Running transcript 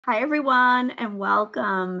Hi, everyone, and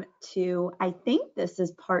welcome to, I think this is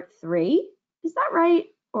part 3. Is that right?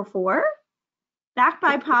 Or 4? Back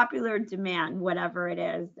by popular demand, whatever it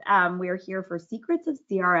is. We are here for Secrets of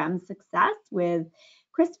CRM Success with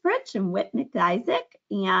Chris Fritsch and Whit McIsaac.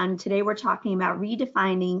 And today we're talking about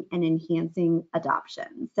redefining and enhancing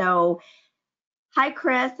adoption. So, hi,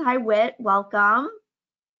 Chris. Hi, Whit. Welcome.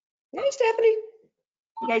 Hey, Stephanie.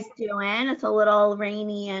 You guys doing? It's a little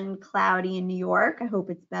rainy and cloudy in New York. I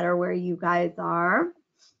hope it's better where you guys are.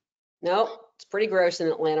 No, it's pretty gross in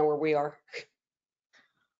Atlanta where we are.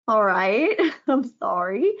 All right, I'm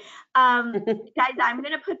sorry. Guys, I'm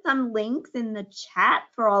going to put some links in the chat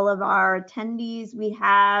for all of our attendees. We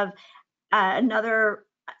have another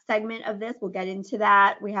segment of this. We'll get into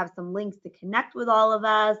that. We have some links to connect with all of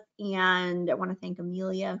us. And I want to thank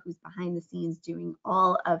Amelia, who's behind the scenes doing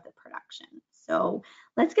all of the production. So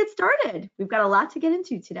let's get started. We've got a lot to get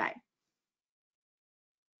into today.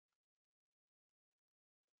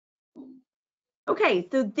 Okay,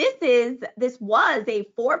 so this was a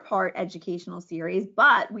 4-part educational series,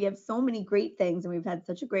 but we have so many great things and we've had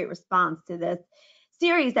such a great response to this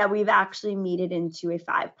series that we've actually made it into a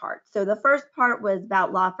 5-part. So the first part was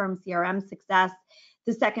about law firm CRM success.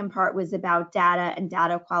 The second part was about data and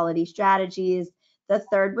data quality strategies. The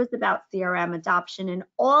third was about CRM adoption, and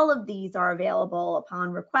all of these are available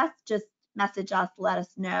upon request. Just message us, let us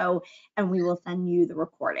know, and we will send you the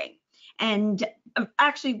recording. And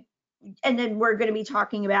then we're going to be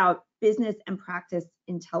talking about business and practice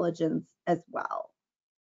intelligence as well.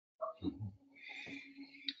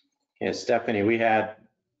 Yeah, Stephanie, we had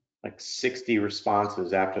like 60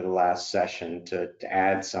 responses after the last session to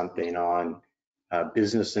add something on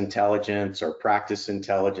business intelligence or practice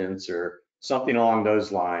intelligence or something along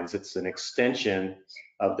those lines. It's an extension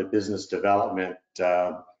of the business development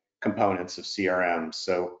components of CRM.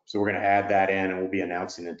 So we're going to add that in, and we'll be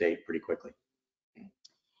announcing the date pretty quickly.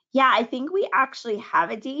 Yeah, I think we actually have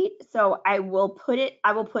a date, so I will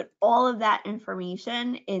put all of that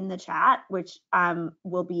information in the chat, which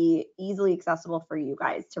will be easily accessible for you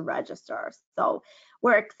guys to register. So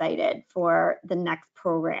we're excited for the next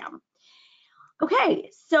program. Okay,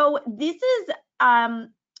 so these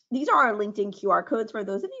are our LinkedIn QR codes. For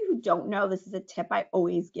those of you who don't know, this is a tip I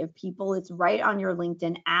always give people. It's right on your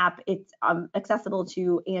LinkedIn app. It's accessible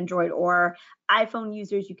to Android or iPhone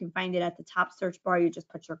users. You can find it at the top search bar. You just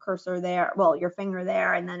put your cursor there, well, your finger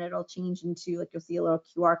there, and then it'll change into, like, you'll see a little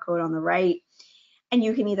QR code on the right. And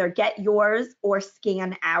you can either get yours or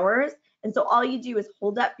scan ours. And so all you do is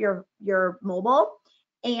hold up your mobile,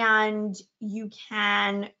 and you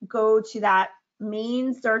can go to that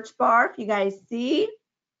main search bar, if you guys see,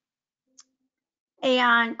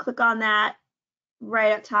 and click on that.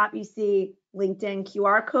 Right up top, you see LinkedIn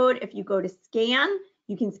QR code. If you go to scan,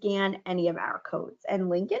 you can scan any of our codes and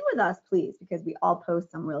link in with us, please, because we all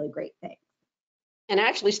post some really great things. And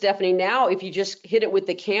actually, Stephanie, now if you just hit it with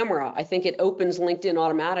the camera, I think it opens LinkedIn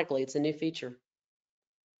automatically. It's a new feature.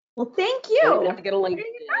 Well, thank you. You don't have to get a link. There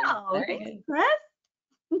you go. Thanks, Chris.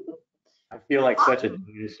 I feel like such a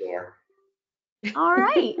dinosaur. All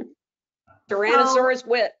right. Tyrannosaurus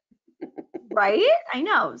Whit. Right? I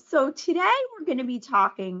know. So today we're going to be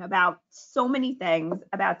talking about so many things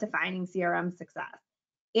about defining CRM success.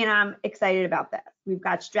 And I'm excited about this. We've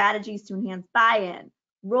got strategies to enhance buy-in,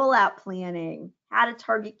 rollout planning, how to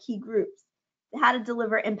target key groups, how to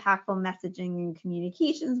deliver impactful messaging and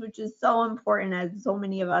communications, which is so important, as so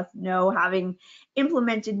many of us know, having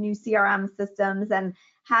implemented new CRM systems and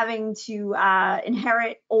having to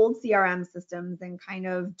inherit old CRM systems and kind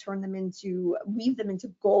of weave them into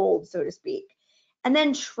gold, so to speak. And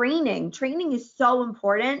then training. Training is so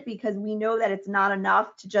important because we know that it's not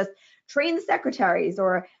enough to just train the secretaries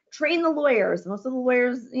or train the lawyers. Most of the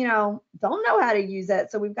lawyers, don't know how to use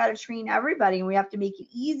it. So we've got to train everybody, and we have to make it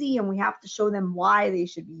easy, and we have to show them why they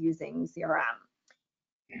should be using CRM.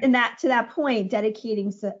 And to that point,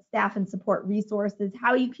 dedicating staff and support resources,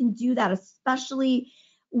 how you can do that, especially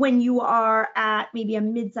when you are at maybe a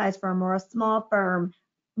mid-sized firm or a small firm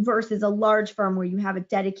versus a large firm where you have a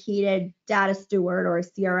dedicated data steward or a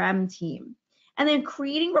CRM team. And then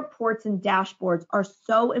creating reports and dashboards are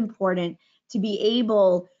so important to be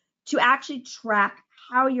able to actually track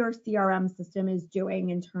how your CRM system is doing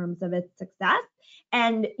in terms of its success.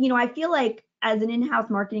 And, I feel like as an in-house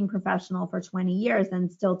marketing professional for 20 years, and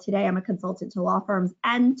still today I'm a consultant to law firms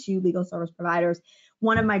and to legal service providers.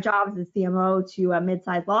 One of my jobs is CMO to a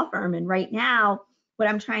mid-sized law firm. And right now, what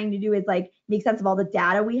I'm trying to do is make sense of all the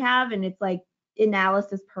data we have. And it's like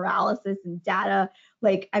analysis paralysis and data.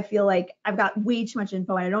 I feel like I've got way too much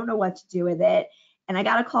info and I don't know what to do with it. And I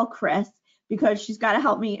got to call Chris because she's got to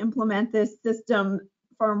help me implement this system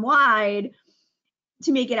firm wide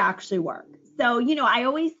to make it actually work. So, I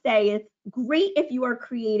always say it's great if you are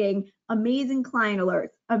creating amazing client alerts,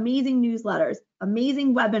 amazing newsletters,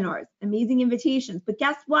 amazing webinars, amazing invitations. But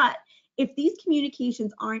guess what? If these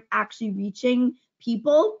communications aren't actually reaching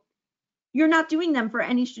people, you're not doing them for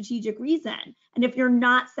any strategic reason. And if you're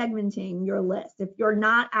not segmenting your list, if you're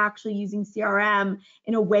not actually using CRM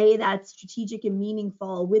in a way that's strategic and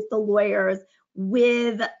meaningful with the lawyers,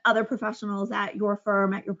 with other professionals at your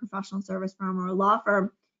firm, at your professional service firm or a law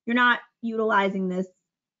firm, you're not utilizing this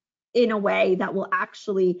in a way that will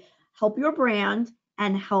actually help your brand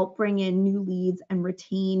and help bring in new leads and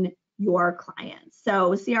retain your clients.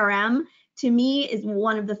 So CRM, to me, is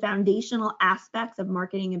one of the foundational aspects of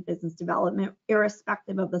marketing and business development,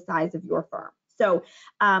 irrespective of the size of your firm. So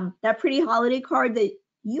that pretty holiday card that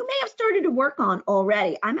you may have started to work on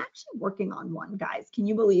already. I'm actually working on one, guys. Can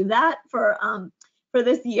you believe that for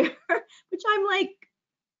this year? Which I'm like,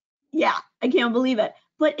 yeah, I can't believe it.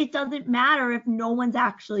 But it doesn't matter if no one's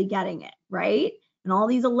actually getting it, right? And all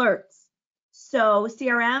these alerts. So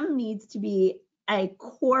CRM needs to be a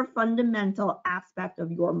core fundamental aspect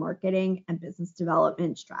of your marketing and business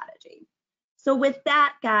development strategy. So with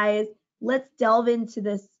that, guys, let's delve into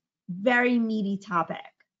this very meaty topic.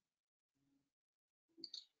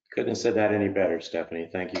 Couldn't have said that any better, Stephanie.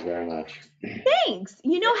 Thank you very much. Thanks.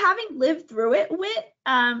 Having lived through it,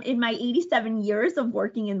 in my 87 years of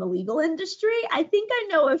working in the legal industry, I think I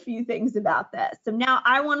know a few things about this. So now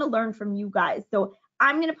I want to learn from you guys. So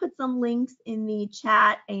I'm going to put some links in the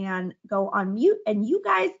chat and go on mute, and you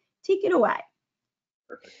guys take it away.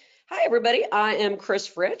 Perfect. Hi, everybody. I am Chris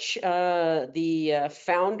Fritsch, the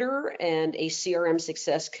founder and a CRM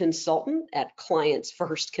success consultant at Clients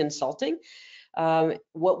First Consulting.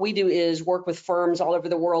 What we do is work with firms all over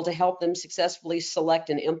the world to help them successfully select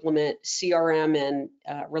and implement CRM and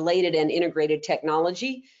related and integrated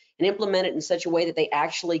technology and implement it in such a way that they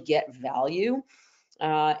actually get value.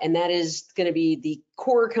 And that is going to be the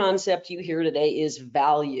core concept you hear today is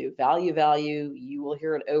value. Value. You will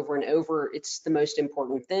hear it over and over. It's the most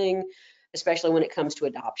important thing, especially when it comes to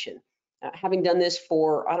adoption. Having done this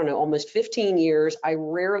for, almost 15 years, I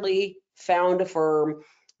rarely found a firm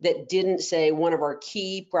that didn't say one of our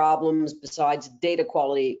key problems besides data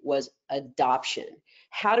quality was adoption.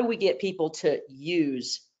 How do we get people to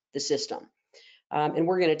use the system? And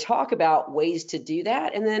we're going to talk about ways to do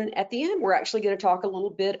that. And then at the end, we're actually going to talk a little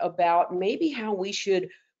bit about maybe how we should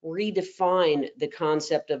redefine the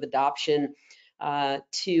concept of adoption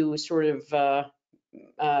to sort of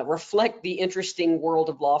reflect the interesting world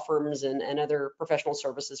of law firms and other professional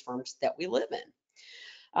services firms that we live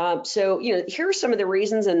in. So, here are some of the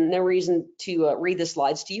reasons, and no reason to read the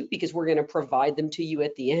slides to you because we're going to provide them to you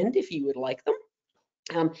at the end if you would like them.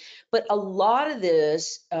 But a lot of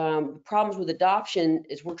this problems with adoption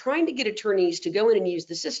is we're trying to get attorneys to go in and use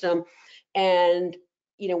the system, and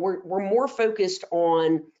we're more focused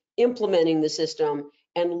on implementing the system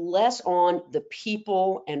and less on the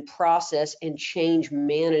people and process and change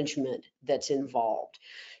management that's involved.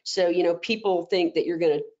 So, people think that you're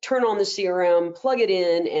going to turn on the CRM, plug it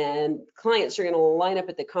in, and clients are going to line up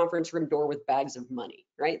at the conference room door with bags of money,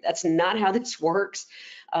 right? That's not how this works.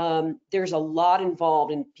 There's a lot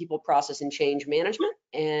involved in people, process, and change management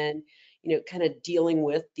and, kind of dealing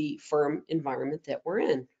with the firm environment that we're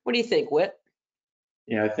in. What do you think, Whit?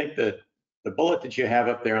 Yeah, I think that the bullet that you have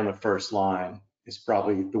up there on the first line is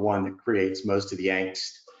probably the one that creates most of the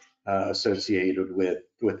angst associated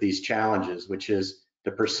with these challenges, which is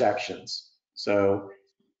the perceptions. So,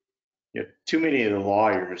 too many of the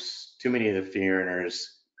lawyers, too many of the fee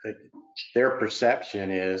earners, their perception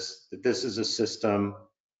is that this is a system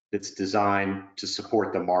that's designed to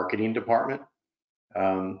support the marketing department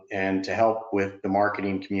and to help with the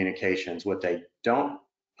marketing communications. What they don't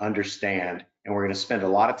understand, and we're going to spend a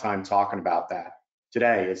lot of time talking about that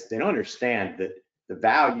today, is they don't understand that the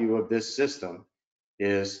value of this system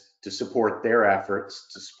is to support their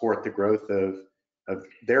efforts, to support the growth of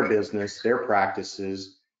their business, their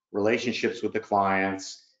practices, relationships with the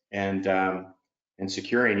clients, and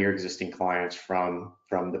securing your existing clients from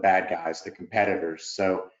the bad guys, the competitors.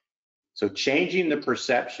 So changing the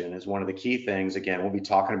perception is one of the key things. Again, we'll be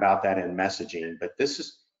talking about that in messaging, but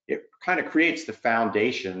it kind of creates the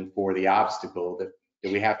foundation for the obstacle that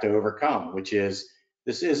we have to overcome, which is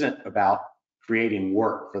this isn't about creating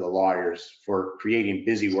work for the lawyers, for creating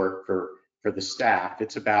busy work for the staff.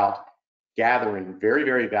 It's about gathering very,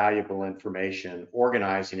 very valuable information,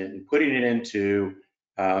 organizing it, and putting it into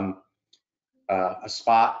a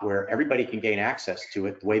spot where everybody can gain access to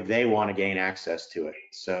it the way they want to gain access to it.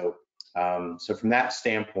 So from that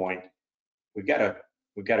standpoint, we've got to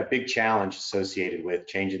we've got a big challenge associated with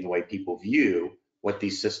changing the way people view what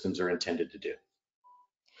these systems are intended to do.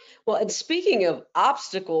 Well, and speaking of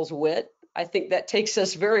obstacles, Whit, I think that takes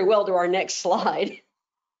us very well to our next slide.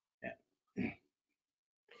 Yeah.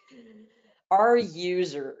 Our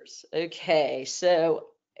users. Okay, so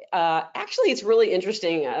actually, it's really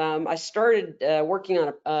interesting. I started working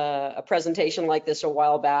on a presentation like this a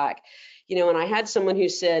while back, and I had someone who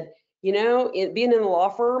said, being in the law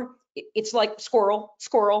firm, it's like squirrel,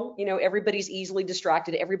 everybody's easily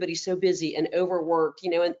distracted. Everybody's so busy and overworked,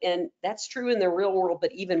 and that's true in the real world,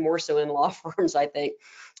 but even more so in law firms, I think.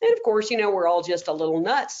 And of course, we're all just a little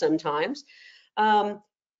nuts sometimes.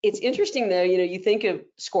 It's interesting though, you think of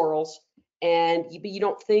squirrels and you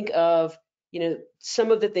don't think of,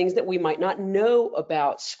 some of the things that we might not know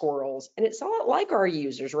about squirrels. And it's a lot like our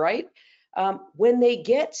users, right? When they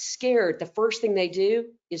get scared, the first thing they do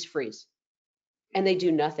is freeze and they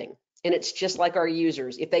do nothing. And it's just like our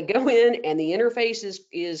users. If they go in and the interface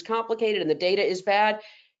is complicated and the data is bad,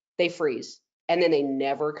 they freeze and then they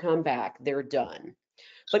never come back. They're done.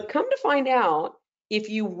 But come to find out, if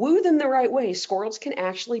you woo them the right way, squirrels can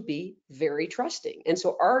actually be very trusting. And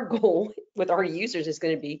so our goal with our users is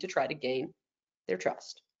going to be to try to gain their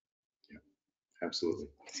trust. Yeah, absolutely.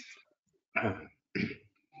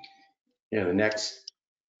 The next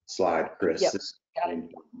slide, Chris. Yep. Got it.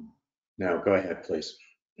 No, go ahead, please.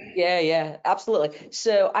 Yeah, absolutely.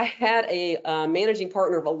 So I had a managing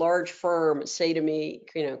partner of a large firm say to me,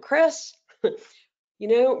 Chris,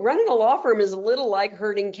 running a law firm is a little like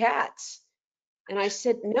herding cats. And I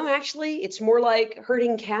said, no, actually, it's more like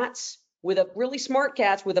herding cats with really smart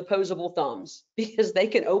cats with opposable thumbs, because they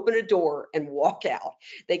can open a door and walk out.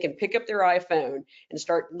 They can pick up their iPhone and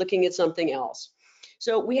start looking at something else.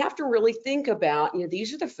 So we have to really think about,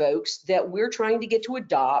 these are the folks that we're trying to get to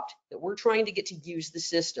adopt, that we're trying to get to use the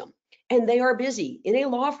system. And they are busy. In a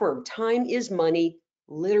law firm, time is money,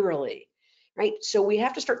 literally, right? So we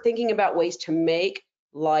have to start thinking about ways to make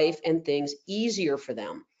life and things easier for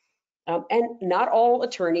them. And not all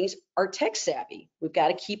attorneys are tech savvy. We've got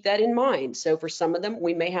to keep that in mind. So for some of them,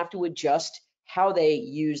 we may have to adjust how they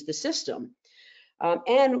use the system.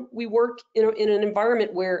 And we work in an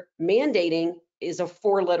environment where mandating is a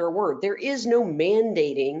four-letter word. There is no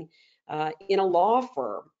mandating in a law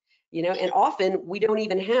firm, and often we don't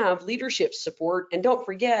even have leadership support. And don't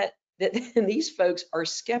forget that these folks are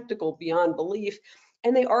skeptical beyond belief,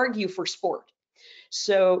 and they argue for sport.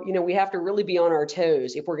 So, we have to really be on our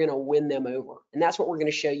toes if we're going to win them over. And that's what we're going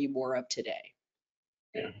to show you more of today.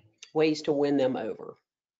 Yeah. Ways to win them over.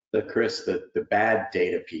 Chris, the bad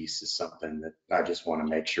data piece is something that I just want to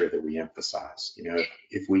make sure that we emphasize.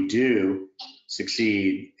 If we do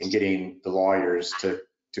succeed in getting the lawyers to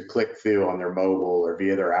click through on their mobile or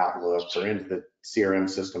via their Outlook or into the CRM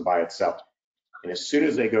system by itself, and as soon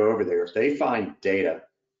as they go over there, if they find data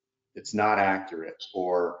that's not accurate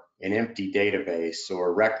or an empty database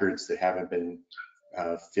or records that haven't been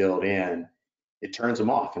filled in, it turns them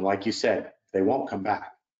off. And like you said, they won't come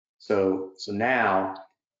back. So now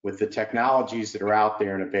with the technologies that are out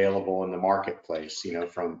there and available in the marketplace,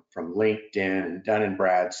 from LinkedIn and Dun &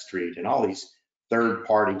 Bradstreet and all these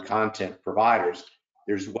third-party content providers,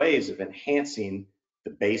 there's ways of enhancing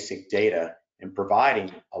the basic data and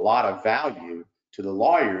providing a lot of value to the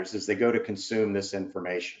lawyers as they go to consume this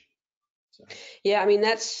information. Yeah,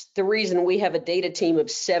 that's the reason we have a data team of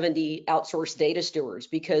 70 outsourced data stewards,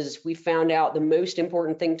 because we found out the most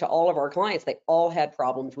important thing to all of our clients, they all had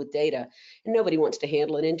problems with data and nobody wants to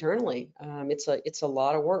handle it internally. It's a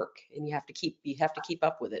lot of work and you have to keep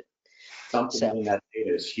up with it. Something in that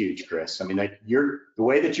data is huge, Chris. The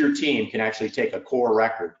way that your team can actually take a core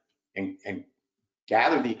record and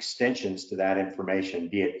gather the extensions to that information,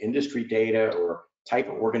 be it industry data or type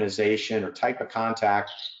of organization or type of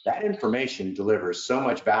contact, that information delivers so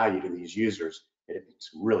much value to these users that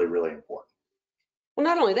it's really, really important. Well,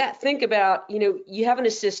 not only that, think about, you have an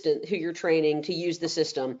assistant who you're training to use the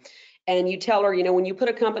system, and you tell her, when you put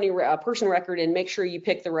a person record in, make sure you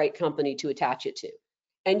pick the right company to attach it to.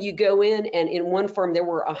 And you go in, and in one firm, there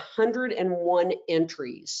were 101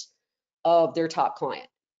 entries of their top client.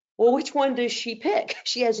 Well, which one does she pick?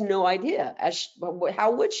 She has no idea.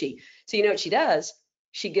 How would she? So you know what she does?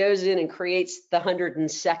 She goes in and creates the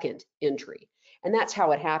 102nd entry. And that's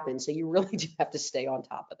how it happens. So you really do have to stay on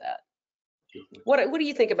top of that. What do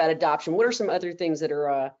you think about adoption? What are some other things that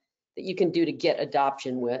are that you can do to get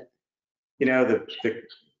adoption with?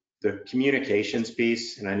 The communications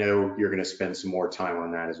piece, and I know you're going to spend some more time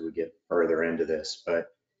on that as we get further into this, but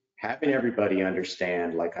having everybody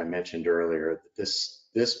understand, like I mentioned earlier, that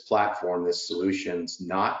this platform, this solution's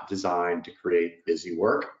not designed to create busy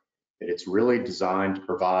work. that it's really designed to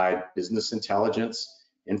provide business intelligence,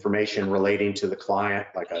 information relating to the client,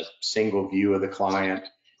 like a single view of the client,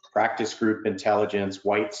 practice group intelligence,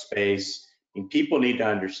 white space. And people need to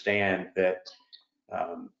understand that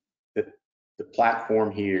that the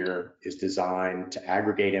platform here is designed to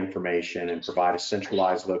aggregate information and provide a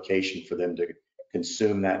centralized location for them to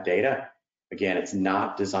consume that data. Again, it's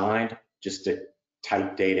not designed just to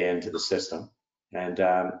type data into the system. And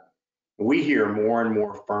we hear more and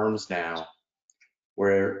more firms now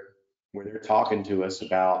where they're talking to us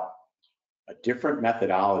about a different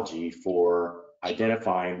methodology for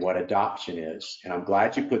identifying what adoption is. And I'm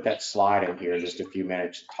glad you put that slide in here in just a few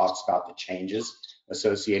minutes. It talks about the changes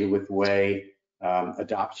associated with the way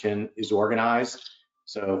adoption is organized.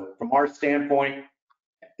 So from our standpoint,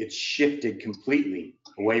 it's shifted completely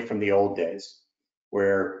away from the old days,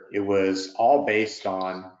 where it was all based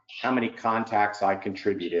on how many contacts I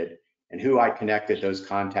contributed and who I connected those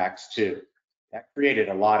contacts to. That created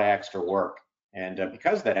a lot of extra work. And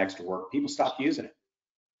because of that extra work, people stopped using it.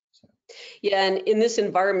 So. Yeah, and in this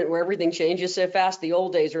environment where everything changes so fast, the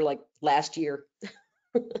old days are like last year.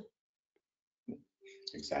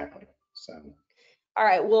 Exactly. So. All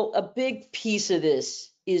right, well, a big piece of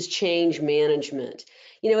this is change management.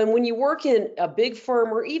 You know, and when you work in a big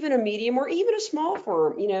firm or even a medium or even a small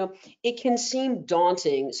firm, you know, it can seem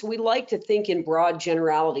daunting. So we like to think in broad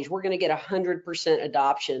generalities. We're going to get 100%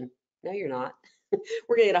 adoption. No, you're not.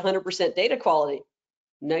 We're going to get 100% data quality.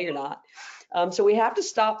 No, you're not. So we have to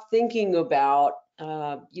stop thinking about,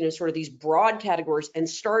 you know, sort of these broad categories and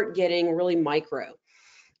start getting really micro,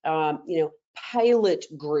 you know, pilot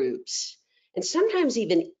groups. And sometimes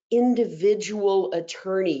even individual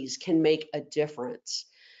attorneys can make a difference.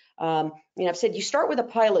 You know, I've said you start with a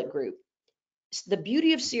pilot group. The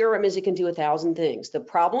beauty of CRM is it can do 1,000 things. The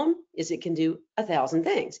problem is it can do 1,000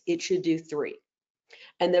 things. It should do 3.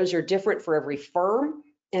 And those are different for every firm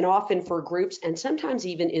and often for groups and sometimes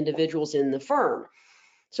even individuals in the firm.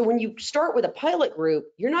 So when you start with a pilot group,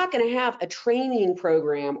 you're not going to have a training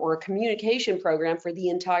program or a communication program for the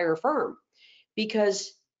entire firm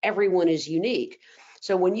because everyone is unique.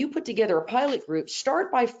 So when you put together a pilot group,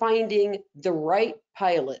 start by finding the right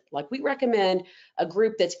pilot. Like we recommend a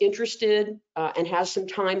group that's interested and has some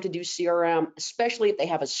time to do CRM, especially if they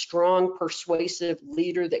have a strong, persuasive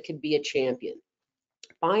leader that could be a champion.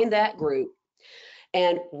 Find that group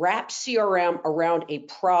and wrap CRM around a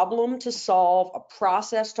problem to solve, a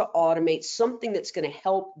process to automate, something that's going to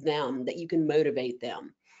help them, that you can motivate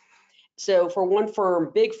them. So for one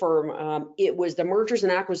firm, big firm, it was the mergers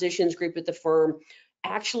and acquisitions group at the firm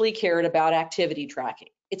actually cared about activity tracking.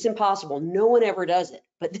 It's impossible. No one ever does it,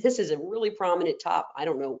 but this is a really prominent top, I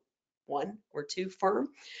don't know, 1 or 2 firm.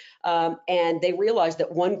 And they realized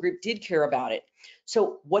that one group did care about it.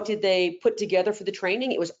 So what did they put together for the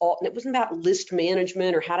training? It wasn't about list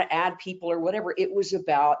management or how to add people or whatever. It was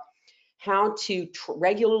about how to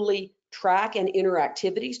regularly track and enter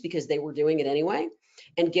activities because they were doing it anyway,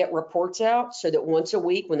 and get reports out so that once a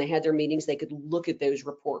week when they had their meetings, they could look at those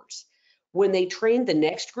reports. When they trained the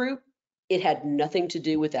next group, it had nothing to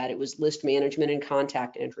do with that. It was list management and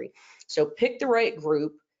contact entry. So pick the right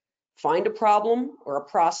group, find a problem or a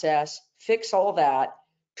process, fix all that,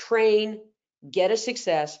 train, get a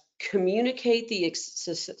success, communicate the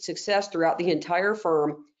success throughout the entire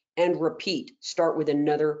firm, and repeat. Start with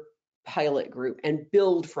another pilot group and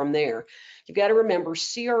build from there. You've got to remember,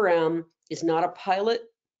 CRM is not a pilot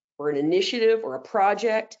or an initiative or a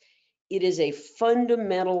project. It is a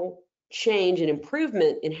fundamental change and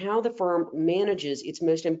improvement in how the firm manages its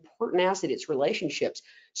most important asset, its relationships.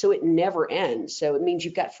 So it never ends. So it means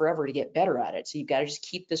you've got forever to get better at it. So you've got to just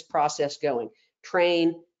keep this process going.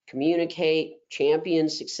 Train, communicate, champion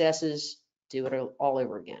successes, do it all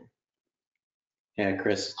over again. Yeah,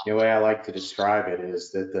 Chris, the way I like to describe it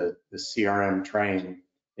is that the CRM train,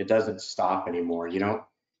 it doesn't stop anymore. You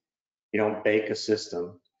don't bake a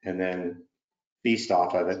system and then feast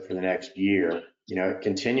off of it for the next year. You know, it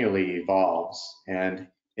continually evolves, and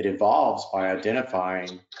it evolves by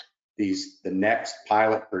identifying the next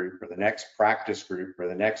pilot group or the next practice group or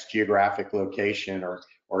the next geographic location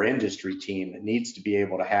or industry team that needs to be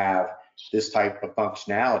able to have this type of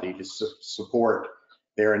functionality to support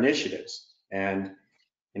their initiatives. And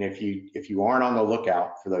if you aren't on the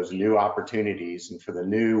lookout for those new opportunities and for the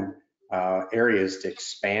new areas to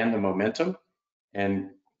expand the momentum and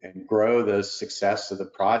grow the success of the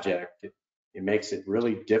project, it makes it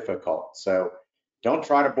really difficult. So don't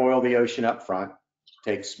try to boil the ocean up front.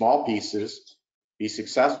 Take small pieces, be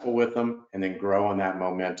successful with them, and then grow on that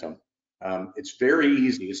momentum. It's very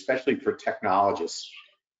easy, especially for technologists,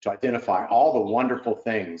 to identify all the wonderful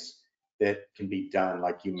things that can be done,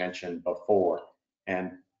 like you mentioned before.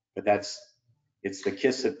 But it's the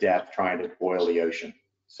kiss of death trying to boil the ocean.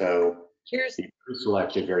 So Here's be very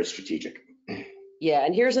selective, very strategic. Yeah,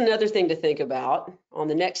 and here's another thing to think about on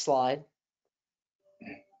the next slide.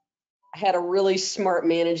 I had a really smart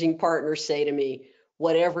managing partner say to me,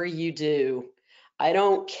 whatever you do, I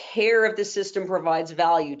don't care if the system provides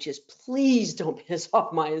value, just please don't piss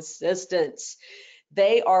off my assistants.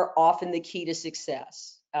 They are often the key to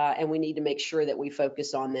success. And we need to make sure that we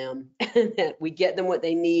focus on them and that we get them what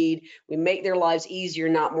they need. We make their lives easier,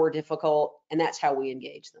 not more difficult. And that's how we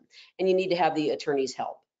engage them. And you need to have the attorney's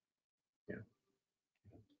help. Yeah.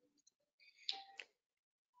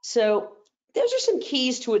 So those are some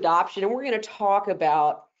keys to adoption, and we're going to talk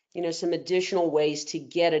about, some additional ways to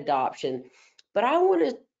get adoption. But I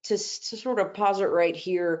wanted to sort of posit right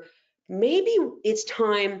here, maybe it's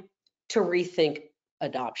time to rethink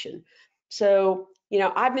adoption. So,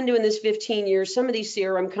 I've been doing this 15 years. Some of these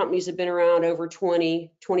CRM companies have been around over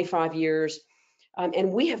 20, 25 years.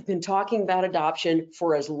 And we have been talking about adoption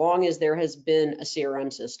for as long as there has been a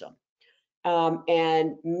CRM system.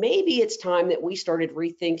 And maybe it's time that we started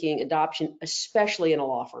rethinking adoption, especially in a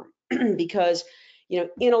law firm, because,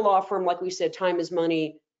 in a law firm, like we said, time is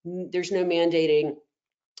money. There's no mandating,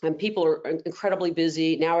 and people are incredibly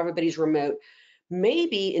busy. Now everybody's remote.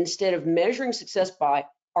 Maybe instead of measuring success by,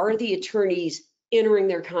 are the attorneys entering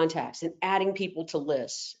their contacts and adding people to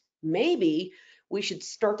lists, maybe we should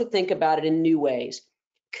start to think about it in new ways.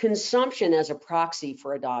 Consumption as a proxy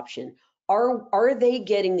for adoption. Are they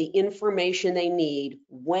getting the information they need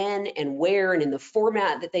when and where and in the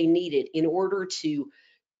format that they need it in order to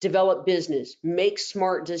develop business, make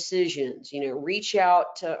smart decisions, reach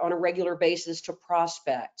out on a regular basis to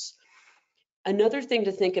prospects? Another thing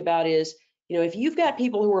to think about is, if you've got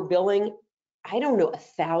people who are billing, I don't know,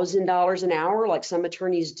 $1,000 an hour, like some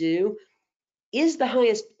attorneys do, is the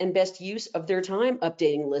highest and best use of their time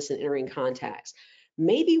updating lists and entering contacts?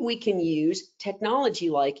 Maybe we can use technology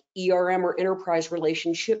like ERM or enterprise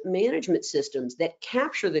relationship management systems that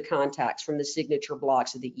capture the contacts from the signature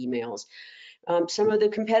blocks of the emails. Some of the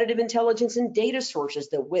competitive intelligence and data sources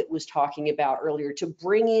that Whit was talking about earlier to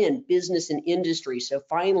bring in business and industry. So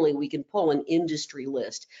finally, we can pull an industry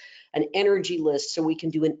list, an energy list, so we can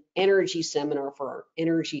do an energy seminar for our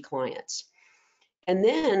energy clients. And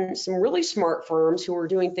then some really smart firms who are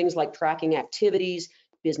doing things like tracking activities,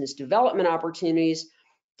 business development opportunities.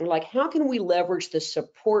 They're like, how can we leverage the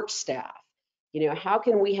support staff? How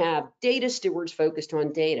can we have data stewards focused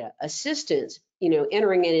on data, assistants,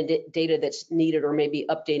 entering any data that's needed or maybe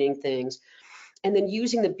updating things, and then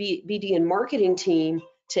using the BD and marketing team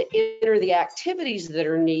to enter the activities that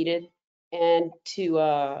are needed and to,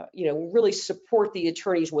 really support the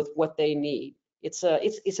attorneys with what they need. It's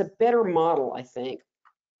a better model, I think.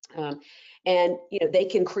 And they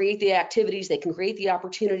can create the activities, they can create the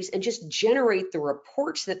opportunities, and just generate the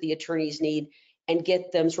reports that the attorneys need and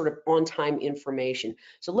get them sort of on-time information.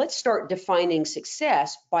 So let's start defining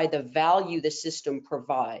success by the value the system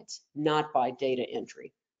provides, not by data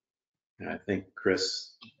entry. And I think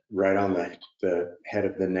Chris, right on the head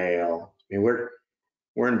of the nail. I mean,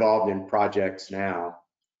 we're involved in projects now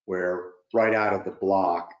where right out of the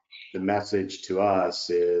block, the message to us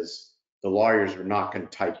is the lawyers are not going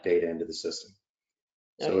to type data into the system.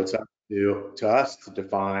 So it's up to us to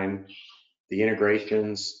define the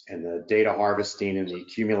integrations and the data harvesting and the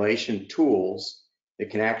accumulation tools that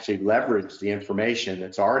can actually leverage the information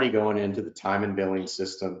that's already going into the time and billing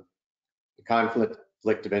system, the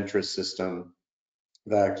conflict of interest system,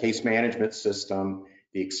 the case management system,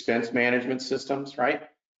 the expense management systems, right?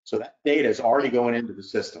 So that data is already going into the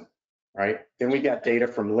system, right? Then we got data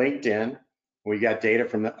from LinkedIn. We got data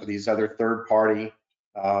from these other third-party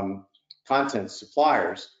content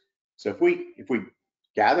suppliers. So if we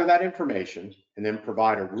gather that information and then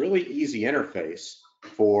provide a really easy interface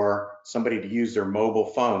for somebody to use their mobile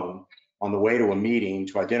phone on the way to a meeting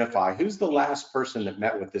to identify who's the last person that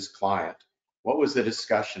met with this client, what was the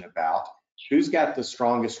discussion about, who's got the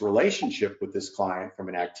strongest relationship with this client from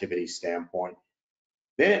an activity standpoint,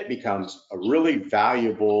 then it becomes a really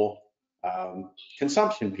valuable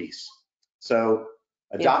consumption piece. So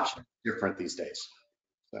adoption is different these days.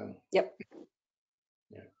 So, yep.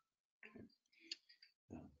 Yeah.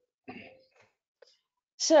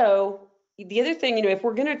 So the other thing, if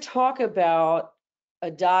we're going to talk about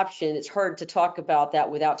adoption, it's hard to talk about that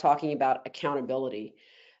without talking about accountability.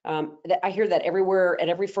 I hear that everywhere at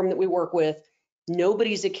every firm that we work with.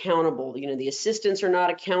 Nobody's accountable. The assistants are not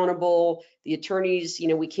accountable. The attorneys,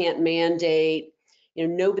 we can't mandate.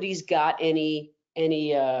 Nobody's got any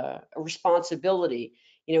responsibility.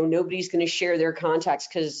 Nobody's going to share their contacts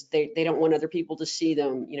because they don't want other people to see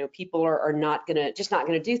them. People are not going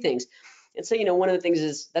to do things. And so, one of the things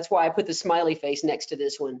is, that's why I put the smiley face next to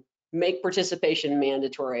this one. Make participation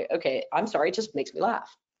mandatory. Okay, I'm sorry, it just makes me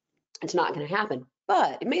laugh. It's not going to happen,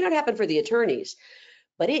 but it may not happen for the attorneys,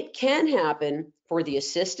 but it can happen for the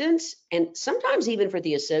assistants and sometimes even for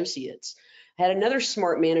the associates. I had another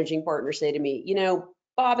smart managing partner say to me,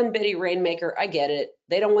 Bob and Betty Rainmaker, I get it.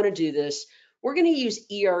 They don't want to do this. We're going to use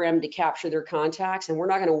CRM to capture their contacts, and we're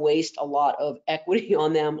not going to waste a lot of equity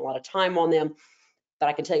on them, a lot of time on them. But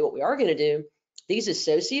I can tell you what we are going to do. These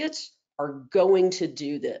associates are going to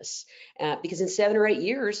do this because in 7 or 8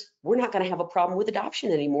 years, we're not going to have a problem with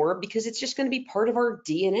adoption anymore because it's just going to be part of our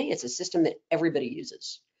DNA. It's a system that everybody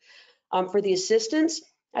uses. For the assistants,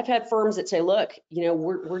 I've had firms that say, look,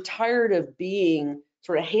 we're tired of being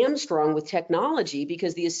sort of hamstrung with technology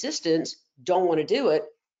because the assistants don't want to do it.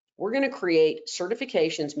 We're going to create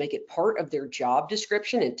certifications, make it part of their job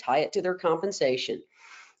description and tie it to their compensation.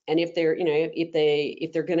 And if they're,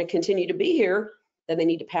 if they're going to continue to be here, then they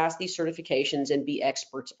need to pass these certifications and be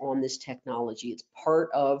experts on this technology. It's part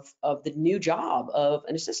of the new job of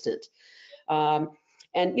an assistant.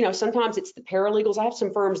 And sometimes it's the paralegals. I have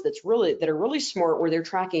some firms that are really smart where they're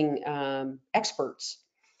tracking experts,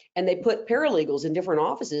 and they put paralegals in different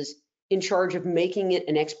offices in charge of making it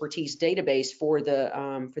an expertise database for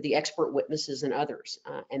the expert witnesses and others,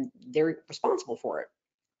 and they're responsible for it.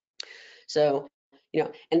 So,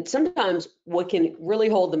 and sometimes what can really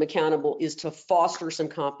hold them accountable is to foster some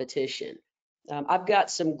competition. I've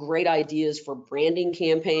got some great ideas for branding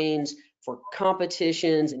campaigns, for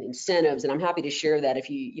competitions and incentives, and I'm happy to share that if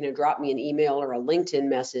you drop me an email or a LinkedIn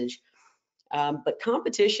message. But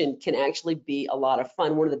competition can actually be a lot of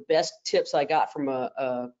fun. One of the best tips I got from one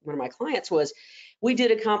of my clients was, we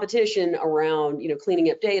did a competition around cleaning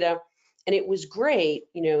up data, and it was great,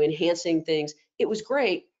 enhancing things. It was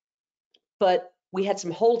great, but we had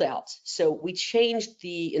some holdouts. So we changed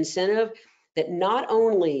the incentive that not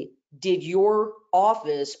only did your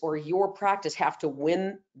office or your practice have to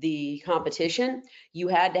win the competition, you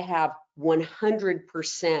had to have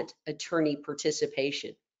 100% attorney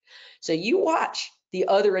participation. So you watch the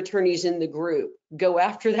other attorneys in the group go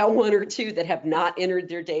after that one or two that have not entered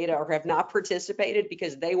their data or have not participated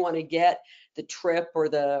because they want to get the trip or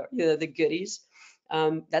the the goodies.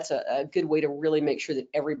 That's a good way to really make sure that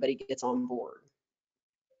everybody gets on board.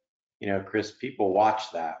 Chris, people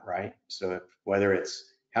watch that, right? So whether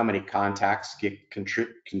it's how many contacts get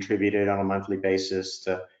contributed on a monthly basis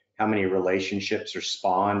to how many relationships are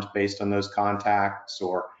spawned based on those contacts,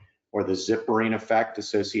 or the zippering effect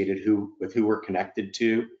associated with who we're connected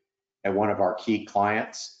to at one of our key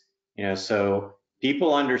clients. So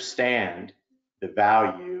people understand the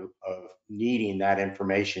value of needing that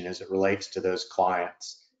information as it relates to those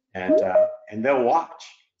clients, and they'll watch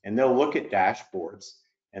and they'll look at dashboards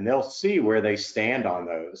and they'll see where they stand on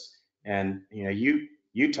those. And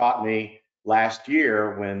you taught me last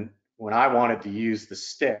year when I wanted to use the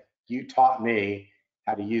stick, you taught me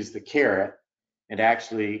how to use the carrot and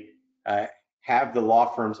actually have the law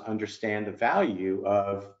firms understand the value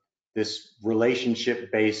of this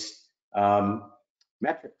relationship-based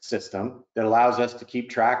metric system that allows us to keep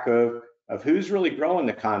track of who's really growing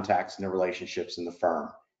the contacts and the relationships in the firm.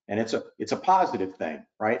 And it's a positive thing,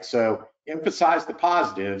 right? So emphasize the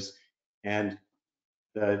positives, and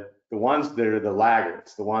the ones that are the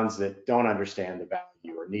laggards, the ones that don't understand the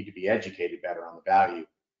value or need to be educated better on the value,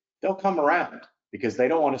 they'll come around because they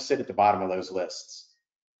don't want to sit at the bottom of those lists.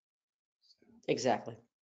 Exactly.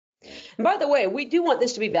 And by the way, we do want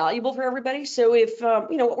this to be valuable for everybody. So if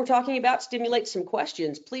what we're talking about stimulates some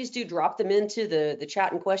questions, please do drop them into the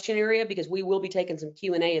chat and question area, because we will be taking some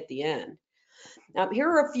Q&A at the end. Here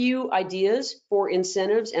are a few ideas for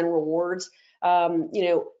incentives and rewards.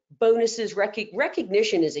 Bonuses,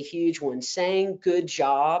 recognition is a huge one. Saying good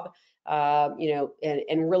job,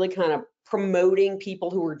 and really kind of promoting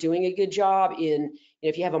people who are doing a good job.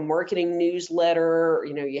 If you have a marketing newsletter,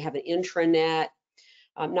 you have an intranet.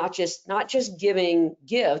 Not just giving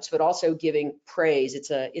gifts, but also giving praise.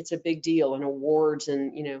 It's a big deal, and awards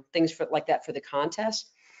and things like that for the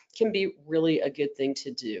contest can be really a good thing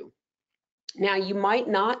to do. Now, you might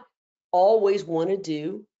not always want to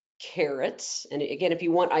do carrots, and again, if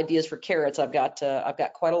you want ideas for carrots, I've got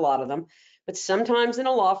quite a lot of them. But sometimes in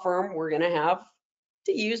a law firm, we're going to have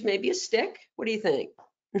to use maybe a stick. What do you think?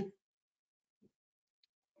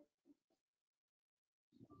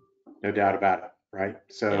 No doubt about it, right?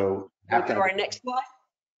 So We'll go to our next slide.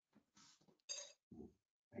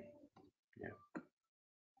 Yeah.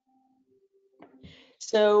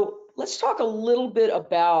 So let's talk a little bit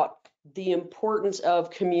about the importance of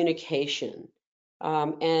communication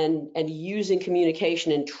and using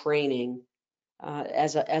communication and training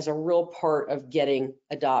as a real part of getting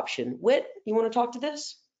adoption. Whit, you want to talk to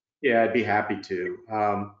this? Yeah, I'd be happy to.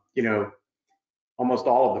 You know, almost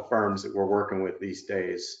all of the firms that we're working with these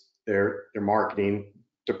days, their marketing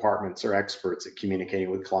departments are experts at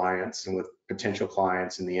communicating with clients and with potential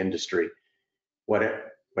clients in the industry. What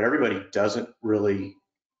everybody doesn't really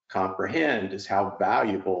comprehend is how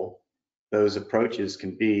valuable those approaches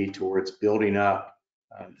can be towards building up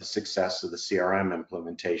the success of the CRM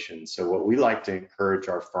implementation. So what we like to encourage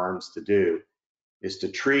our firms to do is to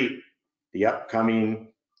treat the upcoming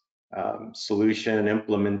solution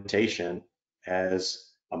implementation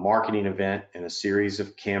as a marketing event and a series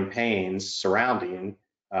of campaigns surrounding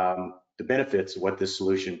the benefits of what this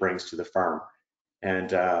solution brings to the firm.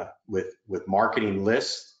 And with marketing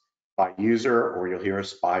lists by user, or you'll hear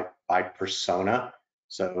us by persona.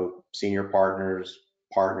 So senior partners,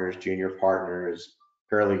 junior partners,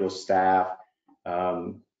 paralegal staff,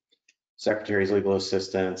 secretaries, legal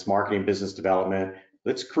assistants, marketing, business development.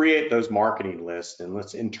 Let's create those marketing lists and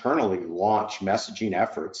let's internally launch messaging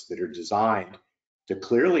efforts that are designed to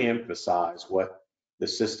clearly emphasize what the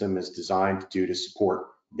system is designed to do to support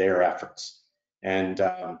their efforts. And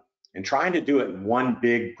trying to do it in one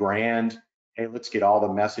big grand, hey, let's get all the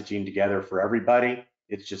messaging together for everybody,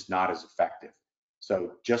 it's just not as effective.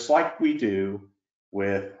 So just like we do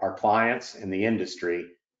with our clients in the industry,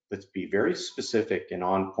 let's be very specific and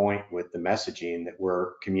on point with the messaging that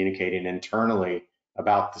we're communicating internally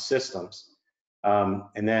about the systems.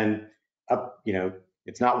 And then, you know,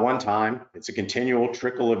 it's not one time, it's a continual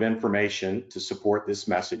trickle of information to support this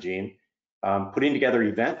messaging. Putting together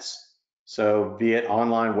events, so be it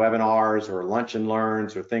online webinars or lunch and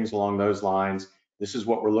learns or things along those lines. This is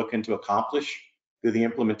what we're looking to accomplish through the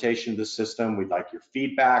implementation of the system. We'd like your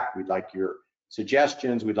feedback, we'd like your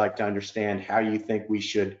suggestions, we'd like to understand how you think we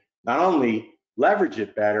should not only leverage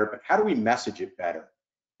it better, but how do we message it better?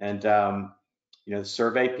 And you know, the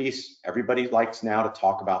survey piece, everybody likes now to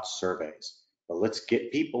talk about surveys, but let's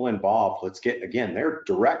get people involved. Let's get, again, their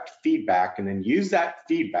direct feedback and then use that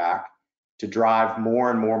feedback to drive more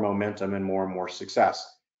and more momentum and more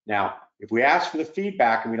success. Now, if we ask for the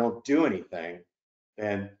feedback and we don't do anything,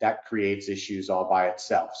 then that creates issues all by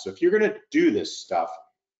itself. So if you're going to do this stuff,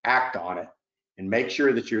 act on it and make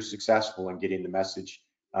sure that you're successful in getting the message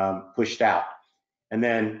pushed out. And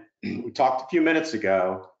then we talked a few minutes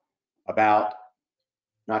ago about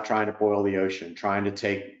not trying to boil the ocean, trying to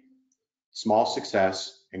take small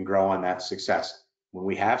success and grow on that success. When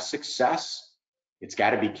we have success, it's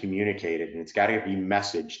got to be communicated and it's got to be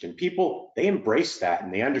messaged, and people, they embrace that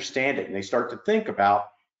and they understand it and they start to think about,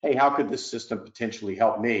 hey, how could this system potentially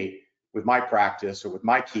help me with my practice or with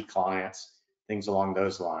my key clients, things along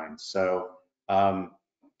those lines. So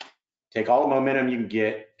take all the momentum you can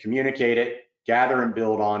get, communicate it, gather and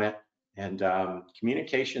build on it, and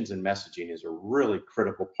communications and messaging is a really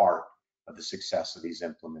critical part of the success of these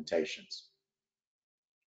implementations.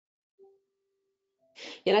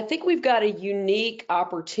 And I think we've got a unique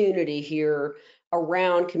opportunity here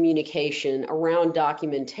around communication, around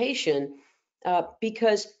documentation,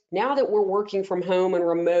 because now that we're working from home and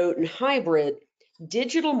remote and hybrid,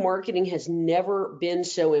 digital marketing has never been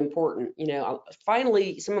so important. You know,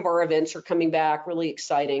 finally, some of our events are coming back, really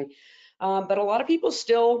exciting, but a lot of people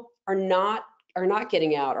still are not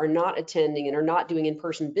getting out, are not attending, and are not doing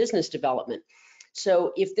in-person business development.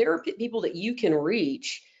 So if there are people that you can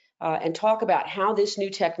reach and talk about how this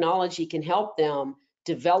new technology can help them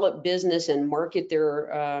develop business and market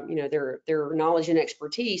their, you know, their knowledge and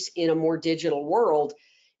expertise in a more digital world,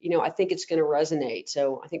 you know, I think it's going to resonate.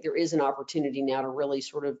 So I think there is an opportunity now to really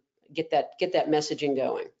sort of get that messaging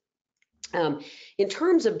going. In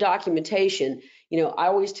terms of documentation, you know, I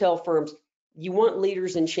always tell firms, you want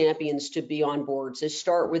leaders and champions to be on board. So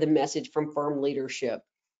start with a message from firm leadership.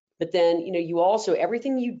 But then, you know, you also,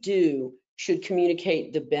 everything you do should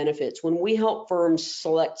communicate the benefits. When we help firms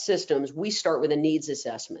select systems, we start with a needs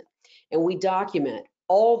assessment and we document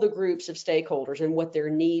all the groups of stakeholders and what their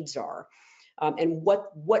needs are, and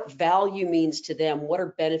what value means to them, what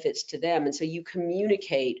are benefits to them. And so you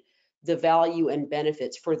communicate the value and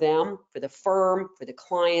benefits for them, for the firm, for the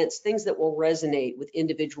clients, things that will resonate with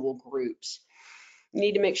individual groups. You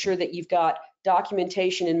need to make sure that you've got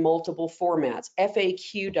documentation in multiple formats,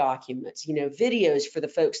 FAQ documents, you know, videos for the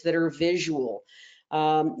folks that are visual. You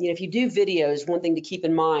know, if you do videos, one thing to keep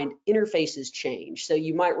in mind, interfaces change. So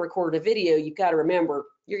you might record a video, you've got to remember,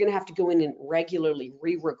 you're going to have to go in and regularly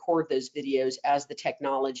re-record those videos as the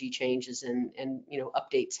technology changes and you know,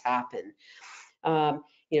 updates happen.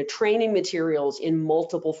 training materials in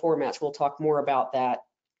multiple formats. We'll talk more about that.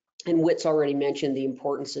 And Whit's already mentioned the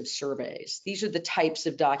importance of surveys. These are the types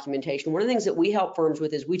of documentation. One of the things that we help firms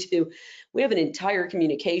with is we have an entire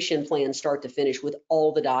communication plan start to finish with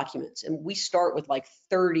all the documents. And we start with like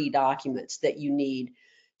 30 documents that you need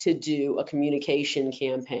to do a communication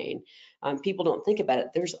campaign. People don't think about it.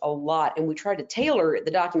 There's a lot, and we try to tailor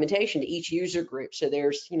the documentation to each user group. So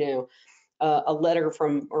there's, a letter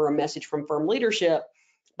from or a message from firm leadership,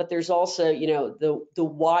 but there's also, the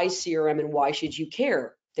why CRM and why should you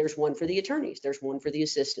care. There's one for the attorneys, there's one for the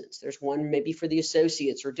assistants, there's one maybe for the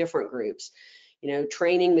associates or different groups.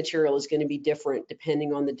 Training material is going to be different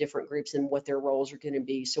depending on the different groups and what their roles are going to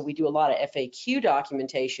be. So we do a lot of FAQ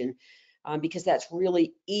documentation because that's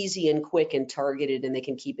really easy and quick and targeted, and they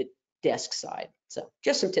can keep it desk side. So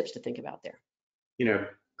just some tips to think about there.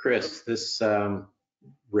 Chris, this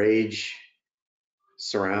rage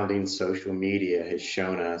surrounding social media has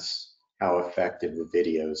shown us how effective the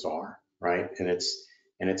videos are, right? And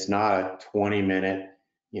it's not a 20-minute,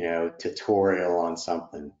 tutorial on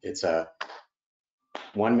something. It's a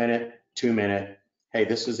 1 minute, 2 minute. Hey,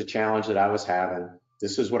 this is a challenge that I was having.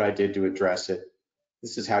 This is what I did to address it.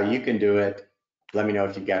 This is how you can do it. Let me know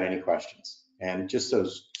if you've got any questions. And just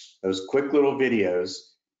those quick little videos,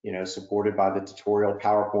 supported by the tutorial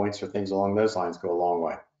PowerPoints or things along those lines go a long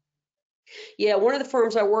way. Yeah, one of the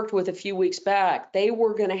firms I worked with a few weeks back, they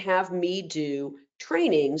were going to have me do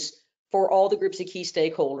trainings for all the groups of key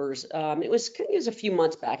stakeholders. It was a few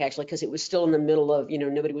months back, actually, because it was still in the middle of,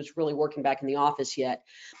 nobody was really working back in the office yet.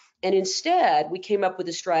 And instead, we came up with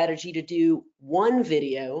a strategy to do one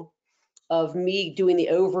video of me doing the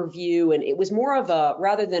overview. And it was more of a,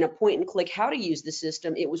 rather than a point and click how to use the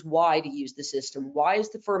system, it was why to use the system. Why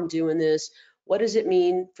is the firm doing this? What does it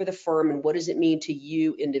mean for the firm, and what does it mean to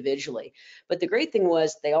you individually? But the great thing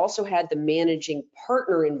was they also had the managing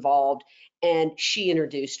partner involved, and she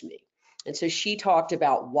introduced me. And so she talked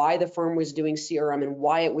about why the firm was doing CRM and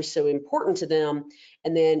why it was so important to them.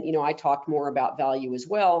 And then, I talked more about value as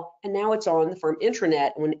well. And now it's on the firm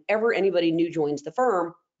intranet. Whenever anybody new joins the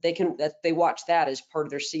firm, they watch that as part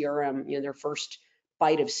of their CRM, their first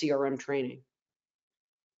bite of CRM training.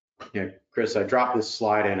 Yeah, Chris, I dropped this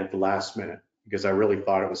slide in at the last minute because I really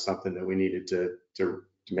thought it was something that we needed to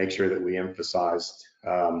make sure that we emphasized.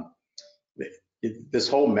 This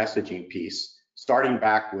whole messaging piece, starting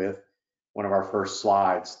back with one of our first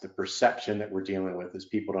slides, the perception that we're dealing with is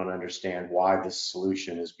people don't understand why this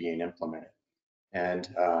solution is being implemented. And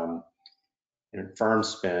firms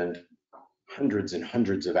spend hundreds and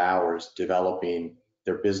hundreds of hours developing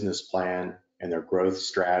their business plan and their growth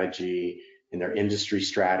strategy and their industry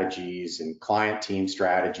strategies and client team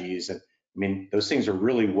strategies. And those things are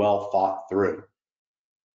really well thought through.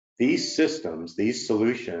 These systems, these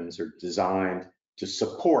solutions are designed to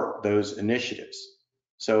support those initiatives.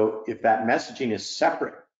 So if that messaging is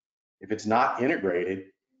separate, if it's not integrated,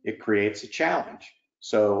 it creates a challenge.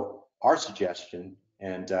 So our suggestion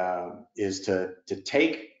is to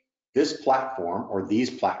take this platform or these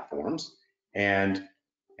platforms and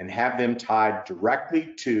have them tied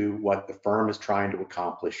directly to what the firm is trying to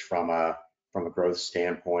accomplish from a growth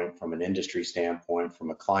standpoint, from an industry standpoint,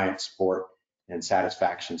 from a client support and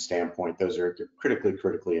satisfaction standpoint. Those are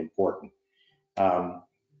critically important.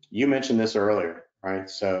 You mentioned this earlier, right?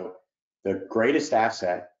 So the greatest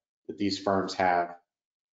asset that these firms have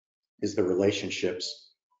is the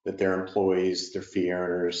relationships that their employees, their fee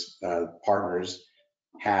earners, partners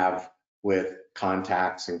have with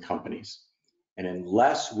contacts and companies. And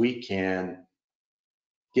unless we can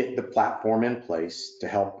get the platform in place to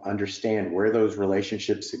help understand where those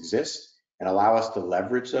relationships exist and allow us to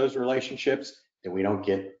leverage those relationships, then we don't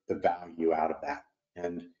get the value out of that.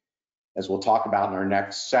 And as we'll talk about in our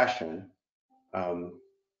next session, a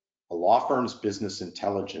law firm's business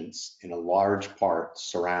intelligence in a large part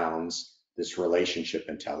surrounds this relationship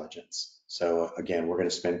intelligence. So again, we're going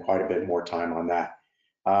to spend quite a bit more time on that.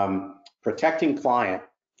 Protecting client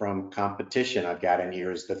from competition, I've got in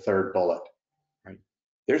here, is the third bullet. Right?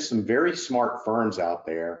 There's some very smart firms out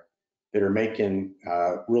there that are making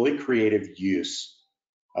really creative use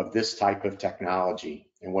of this type of technology.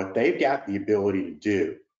 And what they've got the ability to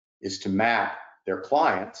do is to map their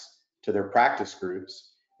clients to their practice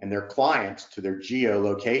groups and their clients to their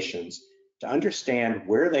geolocations to understand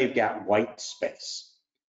where they've got white space.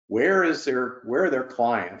 Where are their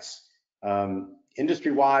clients,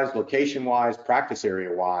 industry-wise, location-wise, practice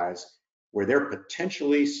area-wise, where they're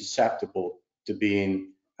potentially susceptible to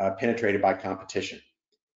being penetrated by competition.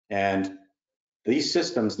 And these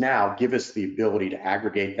systems now give us the ability to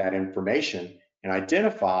aggregate that information and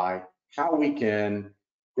identify how we can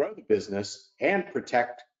grow the business and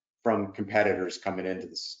protect from competitors coming into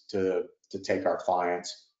this to take our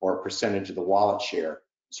clients or a percentage of the wallet share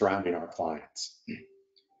surrounding our clients.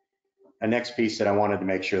 The next piece that I wanted to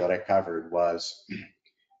make sure that I covered was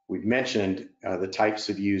we've mentioned the types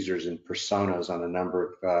of users and personas on a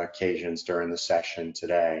number of occasions during the session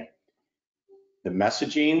today. The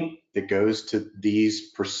messaging that goes to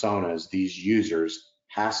these personas, these users,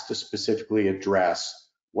 has to specifically address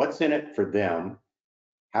what's in it for them.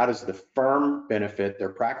 How does the firm benefit, their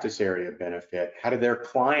practice area benefit? How do their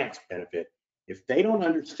clients benefit? If they don't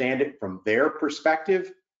understand it from their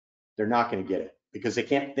perspective, they're not going to get it because they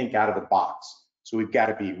can't think out of the box. So we've got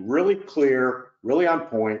to be really clear, really on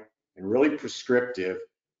point, and really prescriptive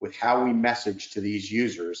with how we message to these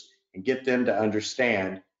users and get them to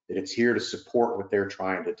understand that it's here to support what they're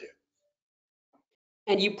trying to do.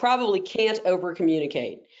 And you probably can't over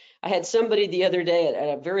communicate. I had somebody the other day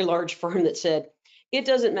at a very large firm that said, it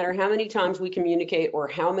doesn't matter how many times we communicate or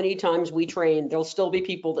how many times we train, there'll still be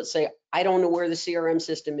people that say, I don't know where the CRM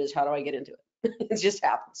system is. How do I get into it? It just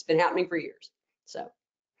happens. It's been happening for years. So.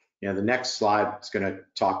 Yeah, the next slide is going to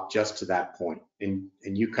talk just to that point. And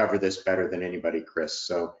you cover this better than anybody, Chris.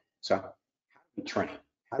 So how do we train?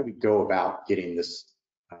 How do we go about getting this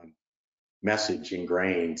message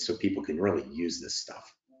ingrained so people can really use this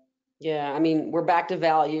stuff? Yeah, I mean, we're back to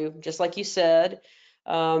value, just like you said.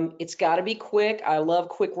 It's got to be quick. I love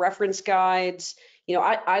quick reference guides. You know,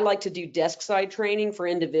 I like to do desk side training for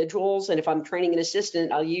individuals. And if I'm training an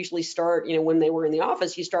assistant, I'll usually start, you know, when they were in the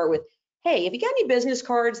office, you start with, hey, if you got any business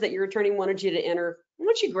cards that your attorney wanted you to enter, why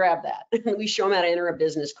don't you grab that? We show them how to enter a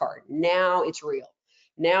business card. Now it's real.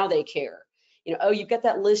 Now they care. You know, oh, you've got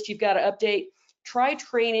that list you've got to update. Try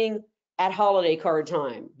training at holiday card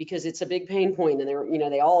time because it's a big pain point, and they're, you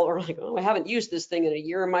know, they all are like, oh, I haven't used this thing in a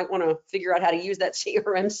year. I might want to figure out how to use that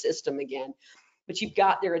CRM system again. But you've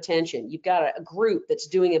got their attention. You've got a group that's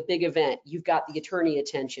doing a big event. You've got the attorney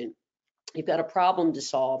attention. You've got a problem to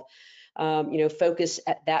solve. You know, focus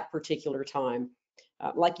at that particular time.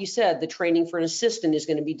 Like you said, the training for an assistant is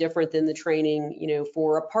going to be different than the training, you know,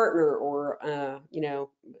 for a partner or, you know,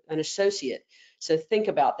 an associate. So think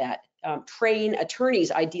about that. Train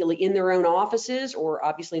attorneys ideally in their own offices or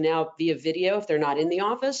obviously now via video if they're not in the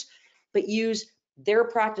office, but use their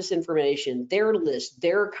practice information, their list,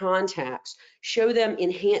 their contacts, show them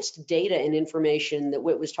enhanced data and information that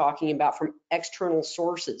Whit was talking about from external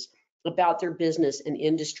sources about their business and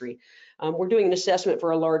industry. We're doing an assessment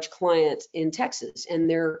for a large client in Texas, and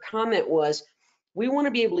their comment was, we want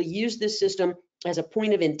to be able to use this system as a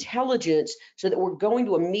point of intelligence so that we're going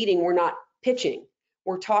to a meeting, we're not pitching.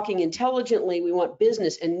 We're talking intelligently. We want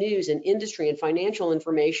business and news and industry and financial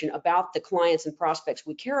information about the clients and prospects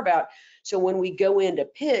we care about. So when we go in to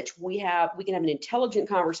pitch, we can have an intelligent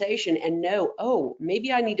conversation and know, oh,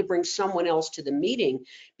 maybe I need to bring someone else to the meeting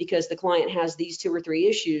because the client has these 2 or 3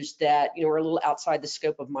 issues that, you know, are a little outside the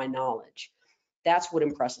scope of my knowledge. That's what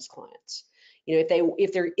impresses clients. You know,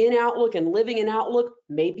 if they're in Outlook and living in Outlook,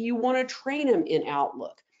 maybe you want to train them in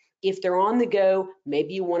Outlook. If they're on the go,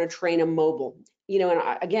 maybe you want to train them mobile. You know, and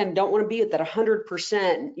I, again, don't want to be at that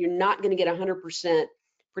 100%. You're not going to get 100%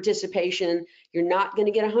 participation. You're not going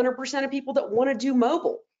to get 100% of people that want to do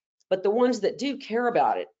mobile, but the ones that do care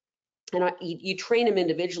about it. And you train them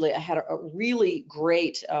individually. I had a really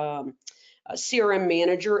great CRM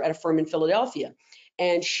manager at a firm in Philadelphia,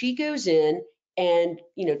 and she goes in and,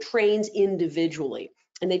 you know, trains individually.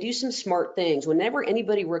 And they do some smart things. Whenever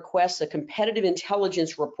anybody requests a competitive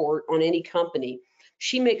intelligence report on any company,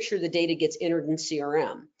 she makes sure the data gets entered in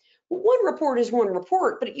CRM. One report is one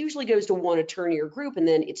report, but it usually goes to one attorney or group and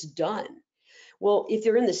then it's done. Well, if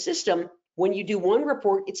they're in the system, when you do one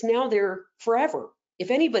report, it's now there forever. If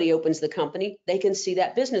anybody opens the company, they can see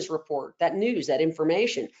that business report, that news, that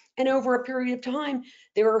information. And over a period of time,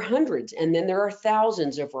 there are hundreds and then there are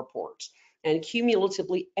thousands of reports. And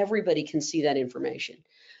cumulatively, everybody can see that information.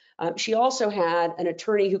 She also had an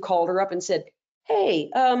attorney who called her up and said, hey,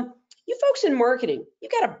 you folks in marketing, you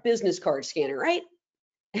got a business card scanner, right?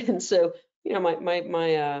 And so, you know, my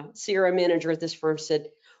CRM manager at this firm said,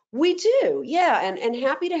 we do, yeah, and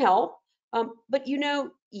happy to help. But you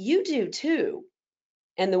know, you do too.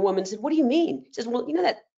 And the woman said, what do you mean? She says, well, you know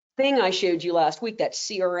that thing I showed you last week, that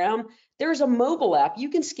CRM, there's a mobile app. You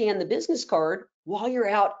can scan the business card while you're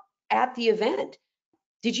out at the event.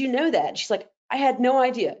 Did you know that? She's like, I had no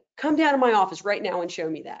idea. Come down to my office right now and show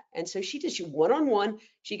me that. And so she does one-on-one.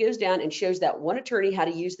 She goes down and shows that one attorney how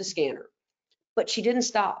to use the scanner. But she didn't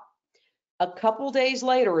stop. A couple days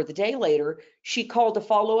later or the day later, she called to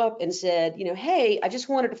follow up and said, you know, hey, I just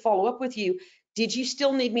wanted to follow up with you. Did you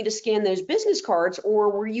still need me to scan those business cards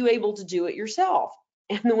or were you able to do it yourself?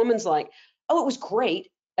 And the woman's like, oh, it was great.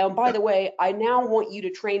 And by the way, I now want you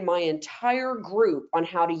to train my entire group on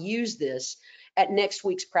how to use this at next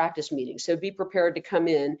week's practice meeting. So be prepared to come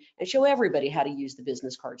in and show everybody how to use the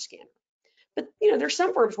business card scanner. But there's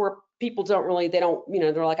some firms where people they're like,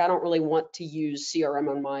 I don't really want to use CRM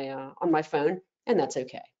on my phone, and that's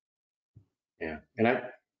okay. Yeah, and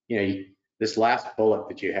this last bullet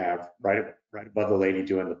that you have right above the lady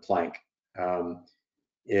doing the plank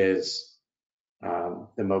is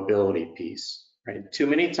the mobility piece, right? Too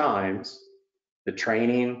many times the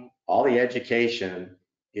training, all the education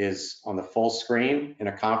is on the full screen in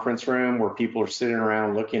a conference room where people are sitting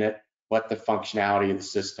around looking at what the functionality of the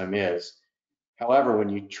system is. However, when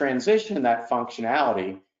you transition that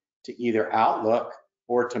functionality to either Outlook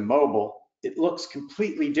or to mobile, it looks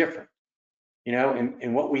completely different.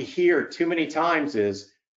 And what we hear too many times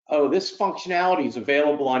is, oh, this functionality is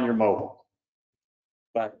available on your mobile,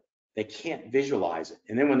 but they can't visualize it.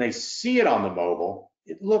 And then when they see it on the mobile,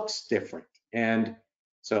 it looks different. And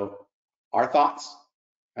so our thoughts,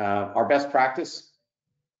 our best practice,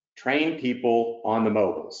 train people on the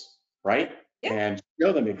mobiles, right? Yeah. And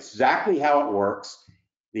show them exactly how it works.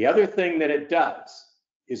 The other thing that it does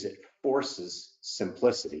is it forces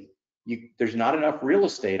simplicity. There's not enough real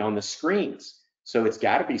estate on the screens, so it's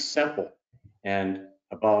got to be simple. And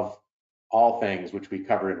above all things, which we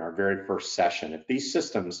covered in our very first session, if these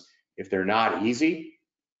systems, if they're not easy,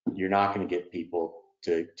 you're not going to get people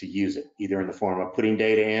to use it, either in the form of putting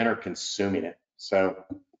data in or consuming it. So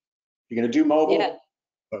if you're going to do mobile,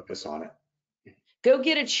 focus on it. Go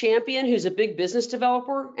get a champion who's a big business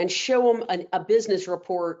developer and show them a business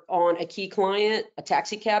report on a key client, a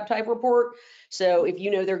taxi cab type report. So if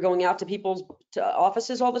they're going out to people's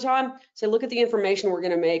offices all the time, say, look at the information we're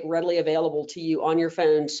going to make readily available to you on your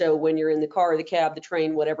phone. So when you're in the car, the cab, the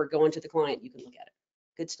train, whatever, going to the client, you can look at it.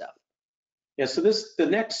 Good stuff. Yeah, so the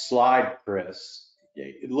next slide, Chris,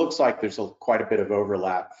 it looks like there's quite a bit of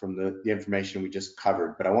overlap from the information we just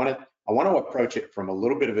covered, but I want to approach it from a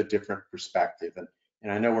little bit of a different perspective,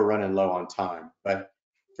 and I know we're running low on time, but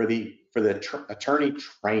for the attorney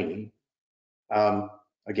training,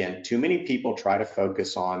 again, too many people try to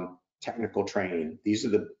focus on technical training. These are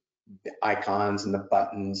the icons and the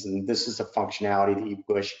buttons, and this is a functionality that you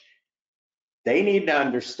push. They need to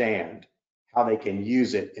understand how they can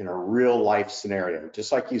use it in a real life scenario.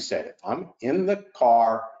 Just like you said, if I'm in the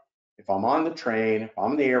car, if I'm on the train, if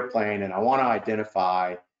I'm in the airplane, and I want to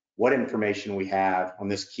identify what information we have on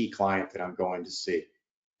this key client that I'm going to see.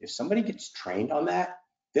 If somebody gets trained on that,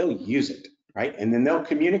 they'll use it, right? And then they'll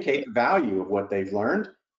communicate the value of what they've learned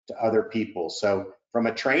to other people. So from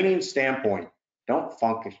a training standpoint, don't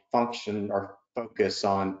function or focus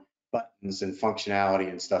on buttons and functionality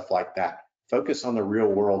and stuff like that. Focus on the real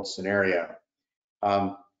world scenario.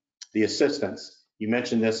 The assistants, you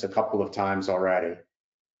mentioned this a couple of times already.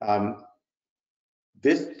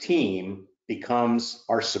 This team becomes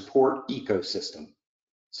our support ecosystem.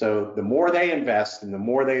 So the more they invest and the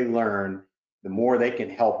more they learn, the more they can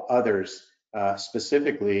help others,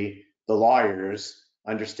 specifically the lawyers,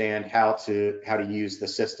 understand how to use the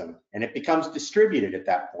system. And it becomes distributed at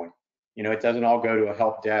that point. It doesn't all go to a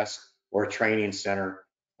help desk or a training center,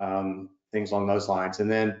 things along those lines.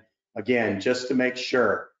 And then again, just to make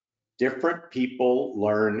sure, different people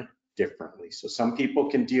learn differently. So some people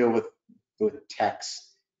can deal with text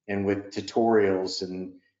and with tutorials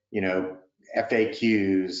and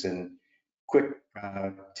FAQs and quick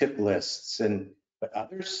tip lists, but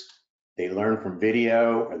others, they learn from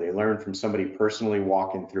video or they learn from somebody personally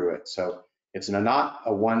walking through it. So it's not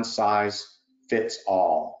a one size fits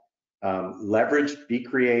all. Leverage, be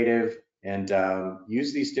creative, and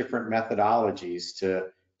use these different methodologies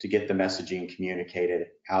to get the messaging communicated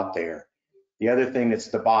out there. The other thing that's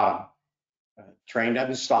the bottom, train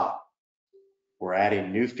doesn't stop. We're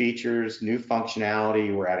adding new features, new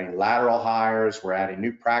functionality, we're adding lateral hires, we're adding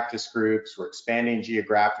new practice groups, we're expanding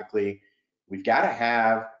geographically. We've got to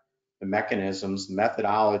have the mechanisms, the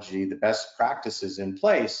methodology, the best practices in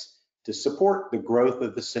place to support the growth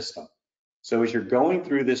of the system. So as you're going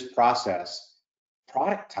through this process,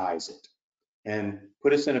 productize it and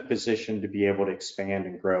put us in a position to be able to expand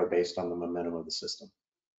and grow based on the momentum of the system.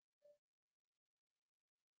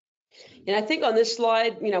 And I think on this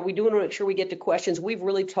slide, we do want to make sure we get to questions. We've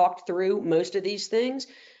really talked through most of these things.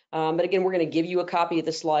 But again, we're going to give you a copy of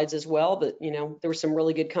the slides as well. But, there was some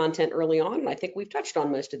really good content early on, and I think we've touched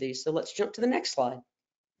on most of these. So let's jump to the next slide.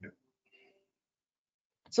 Yep.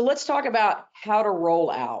 So let's talk about how to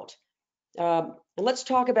roll out. And let's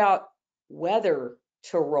talk about whether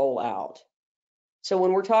to roll out. So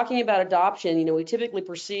when we're talking about adoption, we typically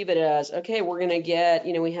perceive it as, okay, we're going to get,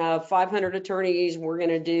 we have 500 attorneys, we're going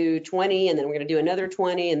to do 20, and then we're going to do another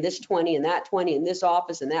 20, and this 20, and that 20, in this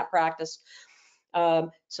office, and that practice.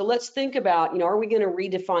 So let's think about, are we going to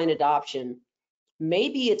redefine adoption?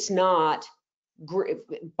 Maybe it's not.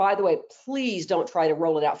 By the way, please don't try to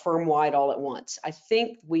roll it out firm-wide all at once. I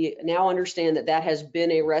think we now understand that that has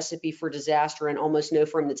been a recipe for disaster, and almost no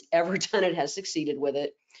firm that's ever done it has succeeded with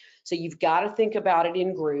it. So you've got to think about it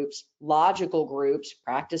in groups, logical groups,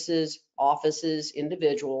 practices, offices,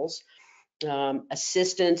 individuals,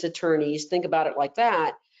 assistants, attorneys. Think about it like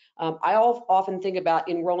that. I often think about,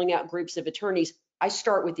 in rolling out groups of attorneys, I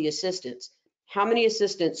start with the assistants. How many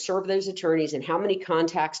assistants serve those attorneys, and how many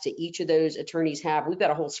contacts to each of those attorneys have? We've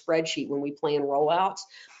got a whole spreadsheet when we plan rollouts.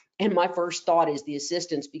 And my first thought is the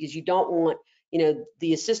assistants, because you don't want,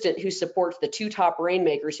 the assistant who supports the 2 top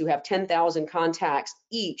rainmakers who have 10,000 contacts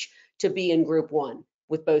each to be in group 1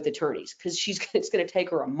 with both attorneys, because it's going to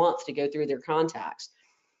take her a month to go through their contacts.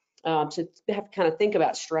 So you have to kind of think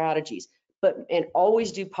about strategies, and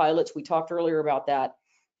always do pilots. We talked earlier about that,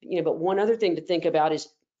 but one other thing to think about is,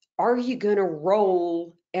 are you going to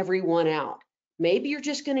roll everyone out? Maybe you're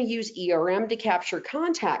just going to use ERM to capture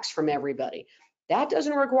contacts from everybody. That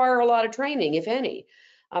doesn't require a lot of training, if any,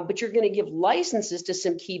 but you're going to give licenses to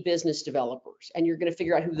some key business developers, and you're going to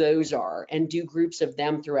figure out who those are and do groups of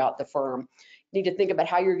them throughout the firm. You need to think about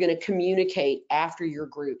how you're going to communicate after your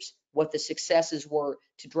groups, what the successes were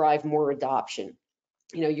to drive more adoption.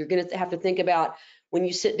 You're going to have to think about, when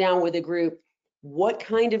you sit down with a group, what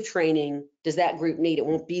kind of training does that group need? It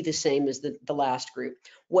won't be the same as the last group.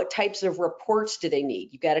 What types of reports do they need?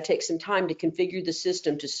 You've got to take some time to configure the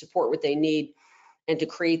system to support what they need, and to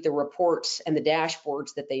create the reports and the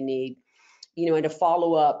dashboards that they need, and to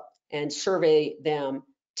follow up and survey them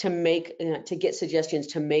to get suggestions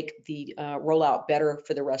to make the rollout better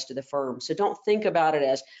for the rest of the firm. So don't think about it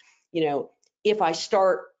as, if I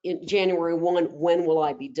start in January 1, when will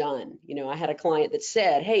I be done? I had a client that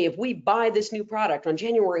said, hey, if we buy this new product on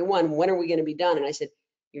January 1, when are we going to be done? And I said,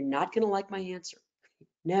 you're not going to like my answer.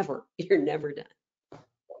 Never. You're never done.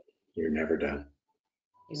 You're never done.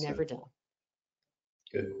 You're never done.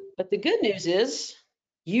 Good. But the good news is,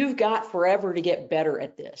 you've got forever to get better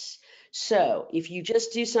at this. So if you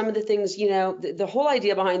just do some of the things, the whole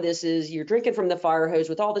idea behind this is, you're drinking from the fire hose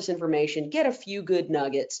with all this information, get a few good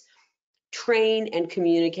nuggets, train and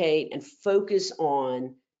communicate, and focus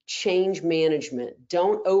on change management.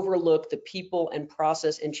 Don't overlook the people and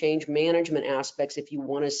process and change management aspects if you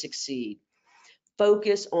want to succeed.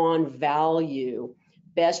 Focus on value,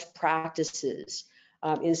 best practices,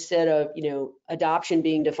 instead of, adoption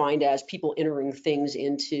being defined as people entering things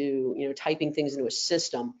into, typing things into a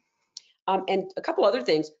system. And a couple other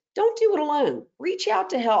things, don't do it alone. Reach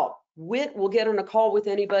out to help. Whit will get on a call with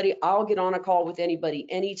anybody. I'll get on a call with anybody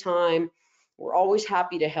anytime. We're always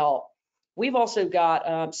happy to help. We've also got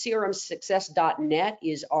crmsuccess.net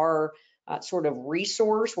is our sort of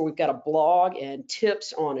resource, where we've got a blog and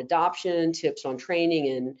tips on adoption, tips on training,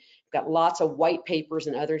 and we've got lots of white papers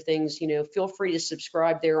and other things. Feel free to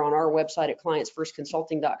subscribe there on our website at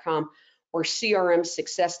clientsfirstconsulting.com, or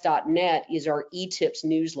crmsuccess.net is our e-tips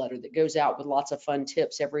newsletter that goes out with lots of fun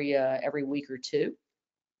tips every week or two.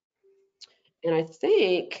 And I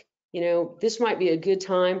think, this might be a good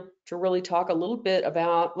time to really talk a little bit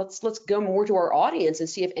about, let's go more to our audience and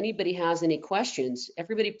see if anybody has any questions.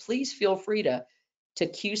 Everybody, please feel free to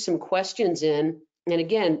cue some questions in. And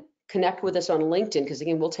again, connect with us on LinkedIn, because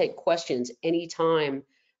again, we'll take questions anytime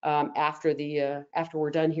after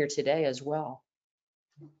we're done here today as well.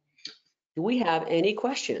 Do we have any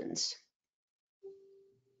questions?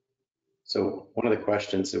 So one of the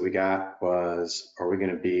questions that we got was, are we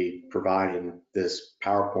going to be providing this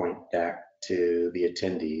PowerPoint deck to the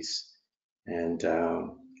attendees? And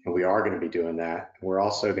we are going to be doing that. We're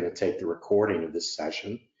also going to take the recording of this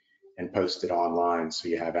session and post it online, so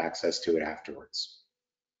you have access to it afterwards.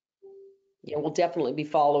 Yeah, we'll definitely be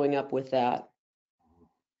following up with that.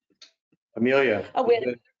 Amelia. Oh, we had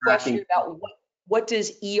a question about what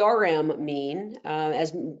does ERM mean?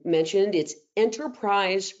 As mentioned, it's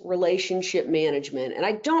enterprise relationship management. And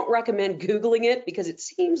I don't recommend Googling it, because it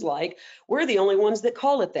seems like we're the only ones that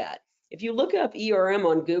call it that. If you look up ERM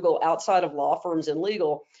on Google outside of law firms and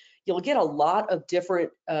legal, you'll get a lot of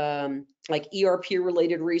different like ERP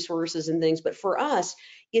related resources and things. But for us,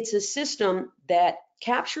 it's a system that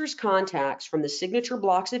captures contacts from the signature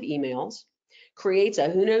blocks of emails, creates a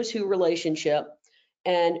who knows who relationship,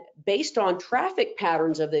 and based on traffic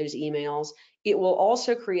patterns of those emails, it will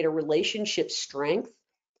also create a relationship strength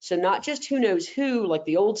So not just who knows who, like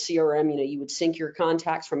the old CRM, you would sync your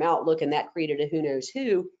contacts from Outlook and that created a who knows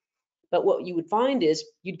who. But what you would find is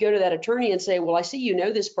you'd go to that attorney and say, well, I see you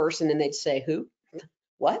know this person. And they'd say, who?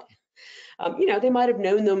 What? They might have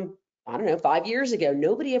known them, I don't know, 5 years ago.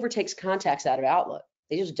 Nobody ever takes contacts out of Outlook.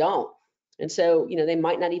 They just don't. And so, they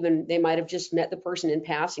might have just met the person in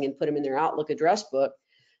passing and put them in their Outlook address book.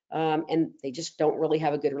 And they just don't really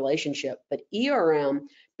have a good relationship. But ERM,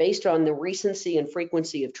 based on the recency and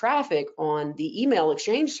frequency of traffic on the email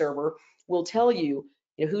exchange server, will tell you,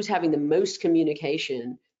 who's having the most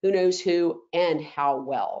communication, who knows who, and how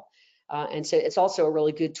well. And so it's also a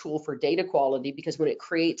really good tool for data quality, because when it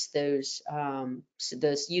creates those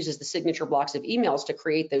uses the signature blocks of emails to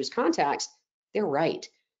create those contacts, they're right.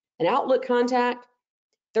 An Outlook contact,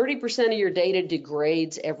 30% of your data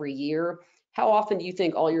degrades every year. How often do you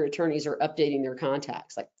think all your attorneys are updating their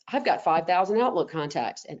contacts? Like, I've got 5,000 Outlook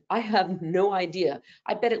contacts and I have no idea.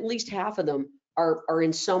 I bet at least half of them are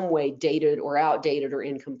in some way dated or outdated or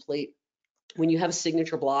incomplete. When you have a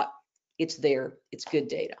signature block, it's there. It's good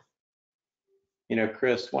data.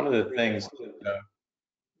 Chris, one of the things that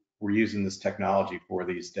we're using this technology for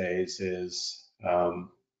these days is,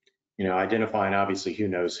 identifying obviously who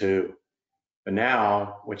knows who. But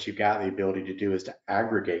now what you've got the ability to do is to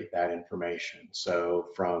aggregate that information. So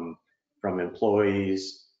from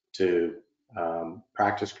employees to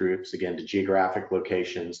practice groups, again, to geographic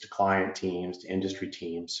locations, to client teams, to industry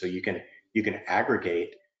teams. So you can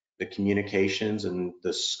aggregate the communications and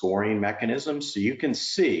the scoring mechanisms, so you can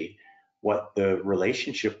see what the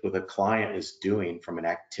relationship with a client is doing from an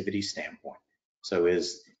activity standpoint. So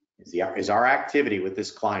is our activity with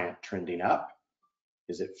this client trending up?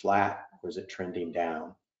 Is it flat, or is it trending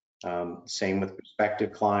down? Same with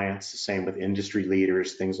prospective clients, same with industry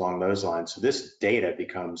leaders, things along those lines. So this data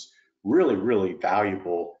becomes really, really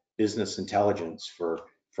valuable business intelligence for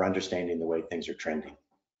understanding the way things are trending.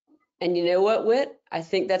 And you know what, Whit? I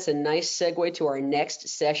think that's a nice segue to our next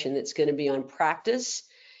session that's going to be on practice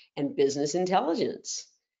and business intelligence.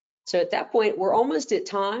 So at that point, we're almost at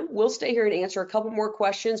time. We'll stay here and answer a couple more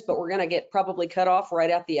questions, but we're going to get probably cut off right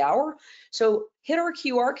at the hour. So hit our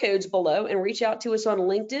QR codes below and reach out to us on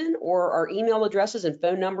LinkedIn, or our email addresses and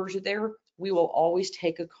phone numbers are there. We will always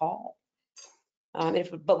take a call. But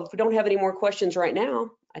if we don't have any more questions right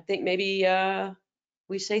now, I think maybe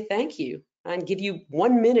we say thank you and give you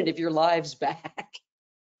 1 minute of your lives back.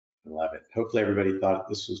 I love it. Hopefully everybody thought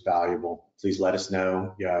this was valuable. Please let us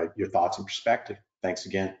know your thoughts and perspective. Thanks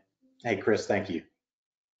again. Hey, Chris, thank you.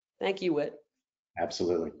 Thank you, Whit.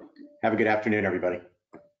 Absolutely. Have a good afternoon, everybody.